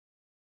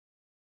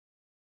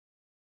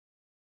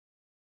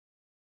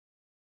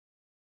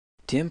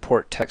To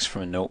import text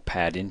from a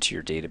notepad into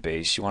your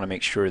database, you want to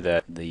make sure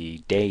that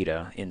the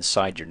data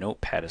inside your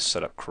notepad is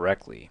set up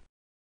correctly.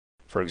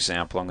 For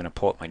example, I'm going to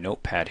pull up my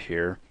notepad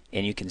here,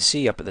 and you can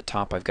see up at the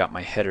top I've got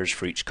my headers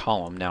for each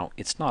column. Now,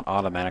 it's not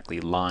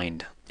automatically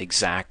lined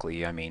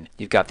exactly. I mean,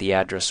 you've got the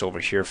address over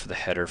here for the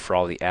header for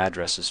all the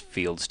addresses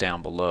fields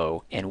down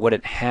below, and what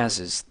it has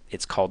is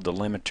it's called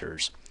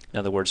delimiters. In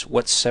other words,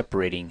 what's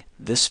separating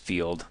this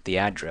field, the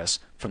address,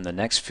 from the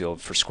next field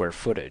for square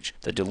footage?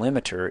 The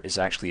delimiter is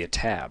actually a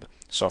tab.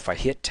 So if I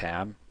hit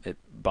tab, it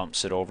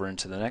bumps it over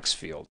into the next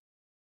field.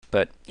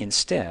 But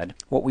instead,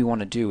 what we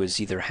want to do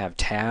is either have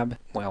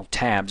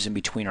tabs in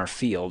between our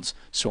fields,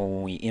 so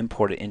when we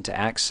import it into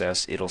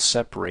Access, it'll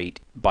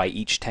separate by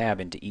each tab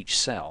into each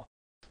cell.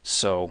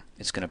 So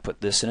it's going to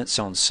put this in its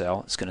own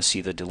cell, it's going to see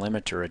the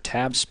delimiter, a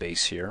tab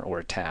space here, or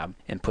a tab,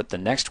 and put the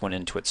next one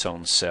into its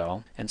own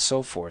cell, and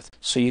so forth.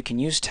 So you can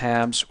use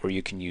tabs or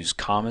you can use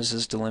commas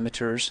as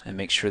delimiters, and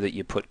make sure that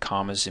you put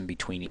commas in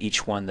between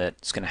each one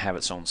that's going to have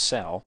its own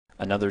cell.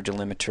 Another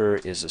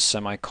delimiter is a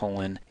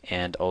semicolon,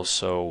 and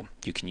also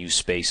you can use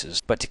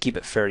spaces. But to keep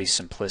it fairly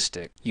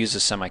simplistic, use a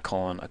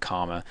semicolon, a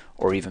comma,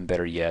 or even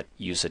better yet,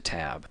 use a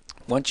tab.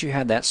 Once you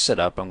have that set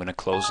up, I'm going to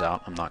close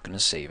out, I'm not going to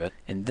save it,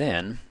 and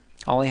then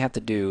all I have to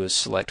do is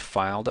select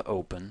File to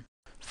open,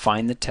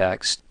 find the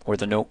text or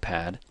the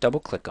notepad,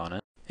 double click on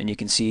it, and you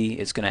can see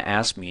it's going to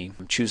ask me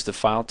choose the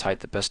file type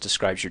that best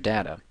describes your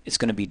data. It's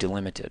going to be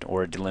delimited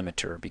or a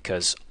delimiter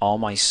because all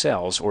my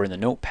cells or in the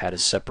notepad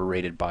is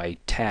separated by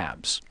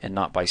tabs and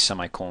not by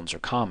semicolons or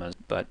commas,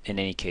 but in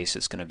any case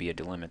it's going to be a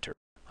delimiter.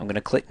 I'm going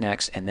to click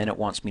Next, and then it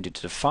wants me to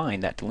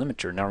define that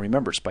delimiter. Now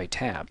remember, it's by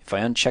tab. If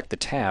I uncheck the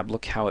tab,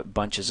 look how it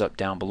bunches up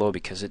down below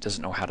because it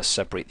doesn't know how to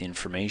separate the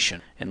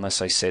information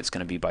unless I say it's going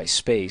to be by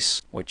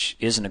space, which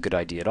isn't a good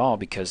idea at all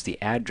because the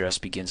address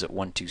begins at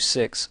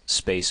 126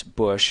 space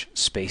Bush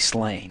space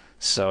Lane.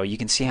 So you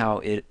can see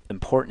how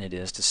important it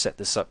is to set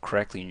this up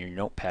correctly in your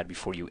notepad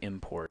before you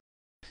import.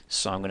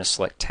 So I'm going to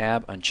select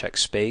Tab, uncheck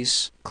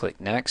Space, click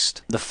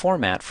Next. The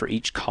format for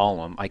each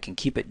column, I can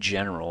keep it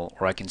general,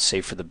 or I can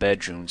say for the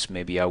bedrooms,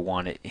 maybe I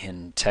want it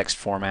in text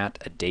format,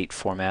 a date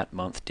format,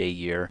 month, day,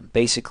 year.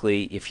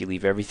 Basically, if you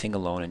leave everything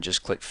alone and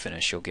just click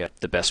Finish, you'll get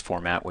the best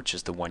format, which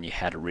is the one you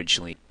had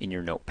originally in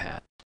your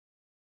notepad.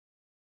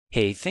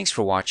 Hey, thanks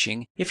for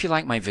watching. If you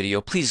like my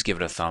video, please give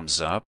it a thumbs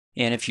up.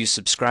 And if you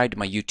subscribe to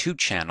my YouTube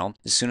channel,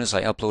 as soon as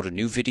I upload a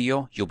new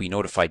video, you'll be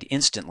notified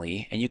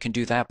instantly, and you can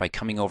do that by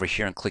coming over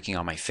here and clicking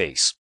on my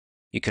face.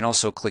 You can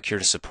also click here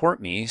to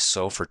support me,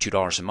 so for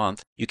 $2 a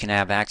month, you can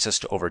have access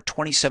to over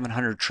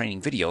 2,700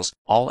 training videos,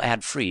 all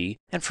ad-free,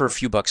 and for a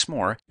few bucks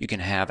more, you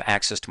can have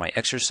access to my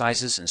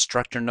exercises,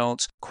 instructor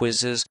notes,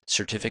 quizzes,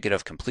 certificate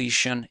of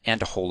completion,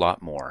 and a whole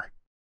lot more.